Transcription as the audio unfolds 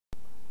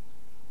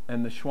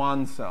and the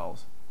Schwann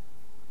cells.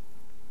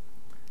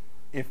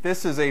 If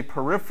this is a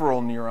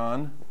peripheral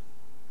neuron,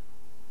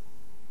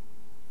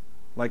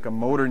 like a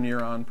motor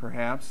neuron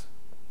perhaps,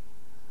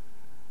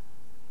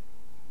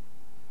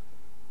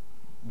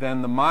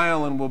 then the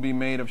myelin will be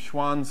made of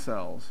Schwann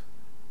cells.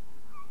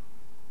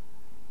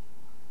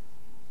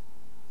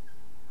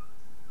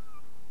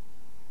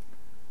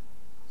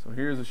 So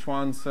here's a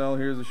Schwann cell,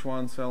 here's a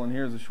Schwann cell, and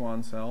here's a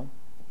Schwann cell.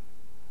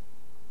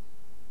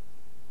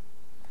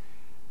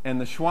 And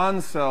the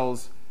Schwann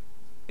cells,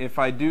 if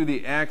I do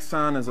the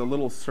axon as a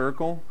little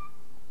circle,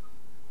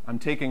 I'm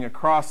taking a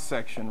cross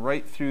section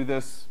right through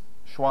this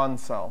Schwann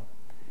cell.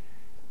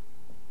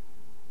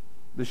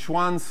 The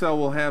Schwann cell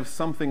will have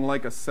something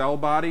like a cell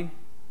body,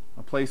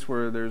 a place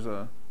where there's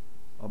a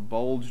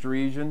bulged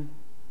region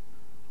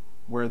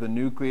where the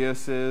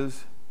nucleus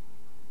is,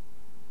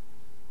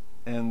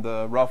 and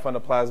the rough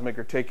endoplasmic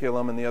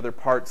reticulum and the other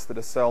parts that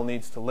a cell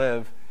needs to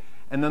live.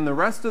 And then the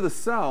rest of the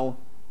cell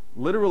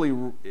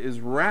literally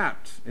is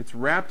wrapped. It's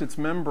wrapped its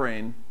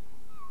membrane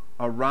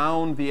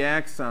around the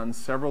axon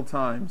several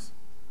times.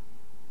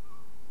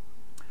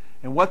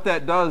 And what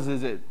that does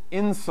is it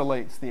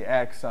insulates the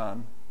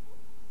axon.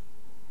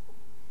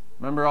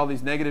 Remember all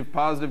these negative,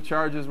 positive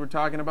charges we're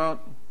talking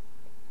about?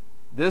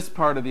 This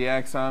part of the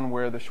axon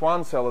where the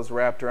Schwann cell is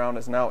wrapped around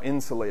is now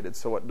insulated,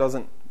 so it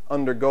doesn't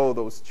undergo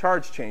those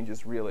charge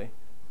changes really.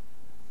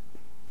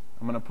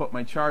 I'm going to put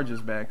my charges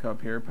back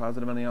up here.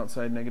 Positive on the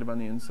outside, negative on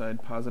the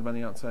inside, positive on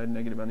the outside,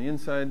 negative on the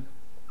inside,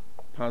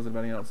 positive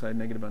on the outside,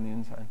 negative on the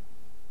inside.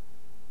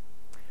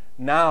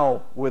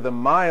 Now, with a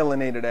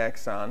myelinated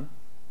axon,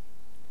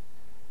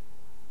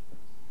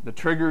 the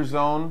trigger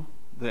zone,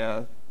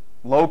 the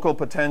local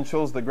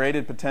potentials, the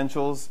graded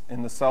potentials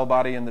in the cell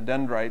body and the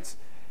dendrites,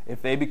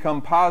 if they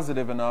become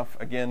positive enough,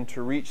 again,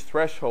 to reach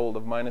threshold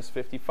of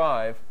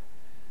 -55,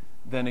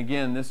 then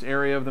again, this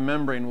area of the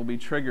membrane will be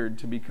triggered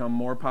to become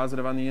more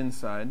positive on the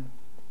inside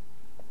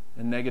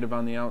and negative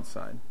on the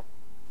outside.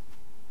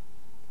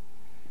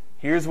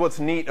 Here's what's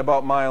neat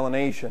about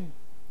myelination.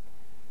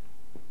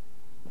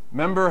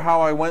 Remember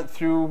how I went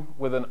through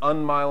with an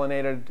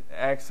unmyelinated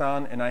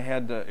axon and I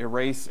had to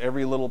erase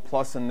every little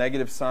plus and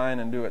negative sign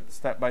and do it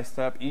step by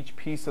step? Each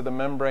piece of the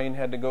membrane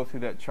had to go through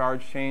that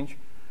charge change.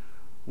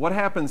 What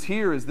happens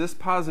here is this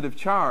positive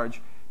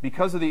charge,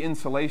 because of the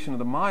insulation of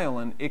the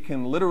myelin, it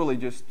can literally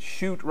just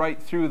shoot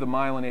right through the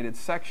myelinated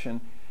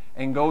section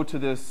and go to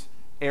this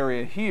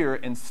area here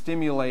and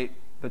stimulate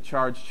the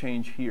charge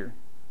change here.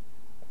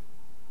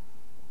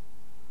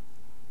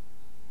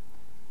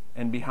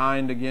 And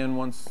behind, again,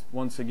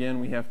 once again,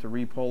 we have to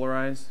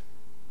repolarize.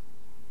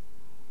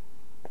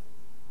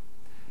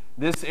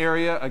 This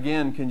area,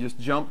 again, can just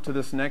jump to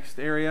this next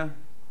area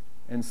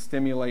and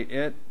stimulate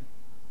it,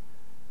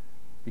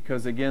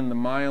 because, again, the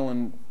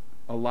myelin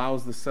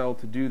allows the cell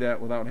to do that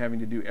without having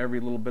to do every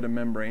little bit of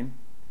membrane.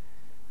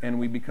 And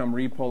we become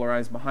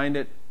repolarized behind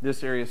it.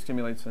 This area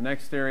stimulates the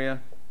next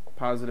area,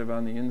 positive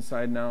on the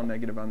inside now,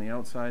 negative on the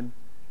outside,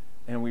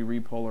 and we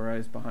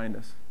repolarize behind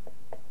us.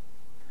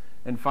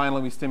 And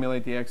finally, we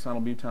stimulate the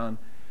axonal buton.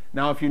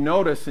 Now, if you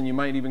notice, and you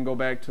might even go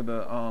back to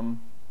the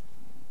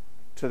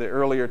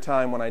earlier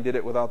time when I did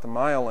it without the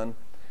myelin,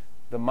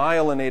 the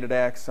myelinated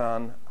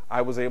axon,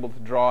 I was able to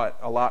draw it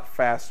a lot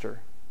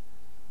faster.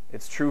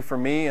 It's true for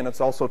me, and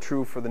it's also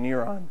true for the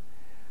neuron.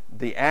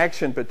 The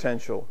action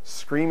potential,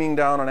 screaming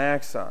down an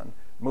axon,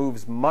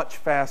 moves much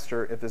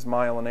faster if there's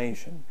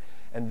myelination.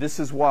 And this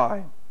is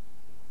why.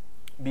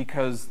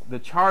 Because the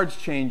charge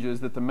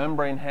changes that the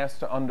membrane has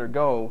to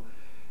undergo,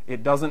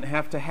 it doesn't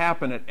have to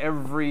happen at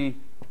every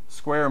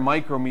square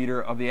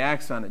micrometer of the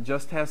axon. It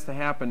just has to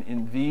happen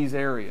in these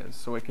areas,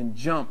 so it can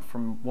jump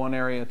from one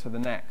area to the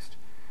next.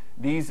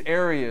 These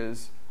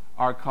areas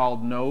are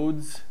called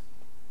nodes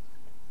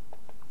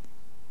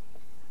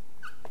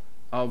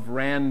of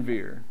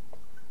ranvier.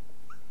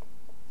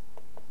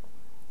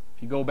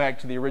 If you go back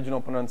to the original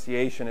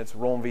pronunciation, it's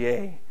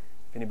ranvier,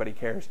 if anybody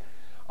cares.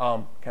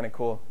 Kind of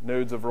cool,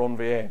 nodes of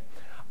ranvier.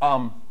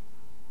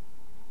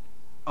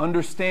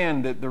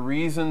 Understand that the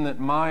reason that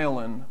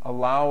myelin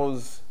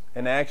allows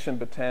an action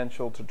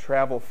potential to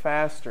travel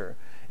faster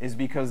is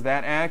because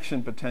that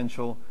action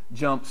potential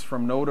jumps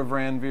from node of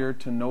ranvier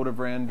to node of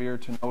ranvier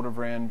to node of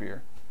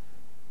ranvier.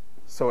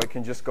 So it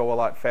can just go a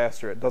lot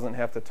faster. It doesn't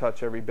have to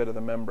touch every bit of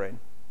the membrane.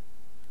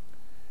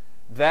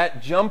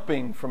 That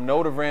jumping from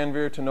node of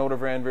ranvier to node of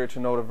ranvier to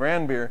node of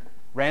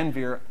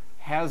ranvier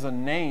has a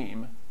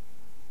name.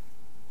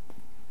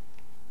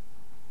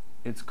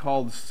 It's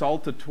called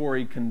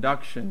saltatory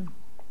conduction.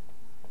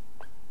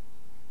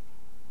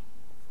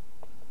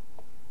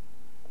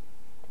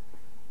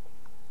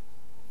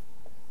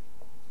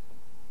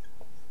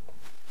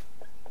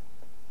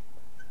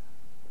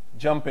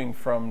 Jumping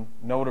from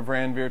node of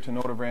ranvier to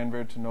node of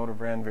ranvier to node of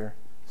ranvier.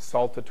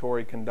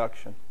 Saltatory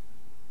conduction.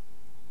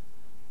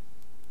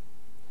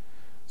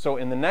 So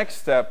in the next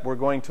step, we're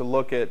going to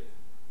look at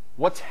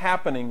what's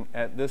happening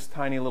at this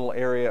tiny little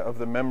area of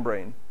the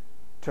membrane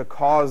to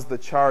cause the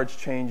charge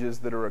changes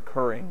that are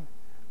occurring.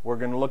 We're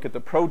going to look at the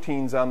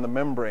proteins on the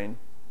membrane.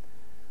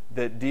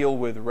 that deal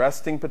with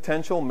resting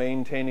potential,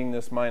 maintaining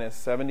this minus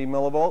 70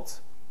 millivolts.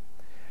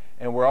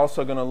 And we're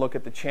also going to look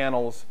at the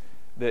channels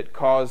that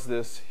cause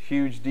this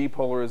huge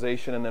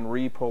depolarization and then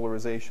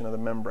repolarization of the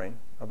membrane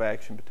of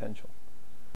action potential.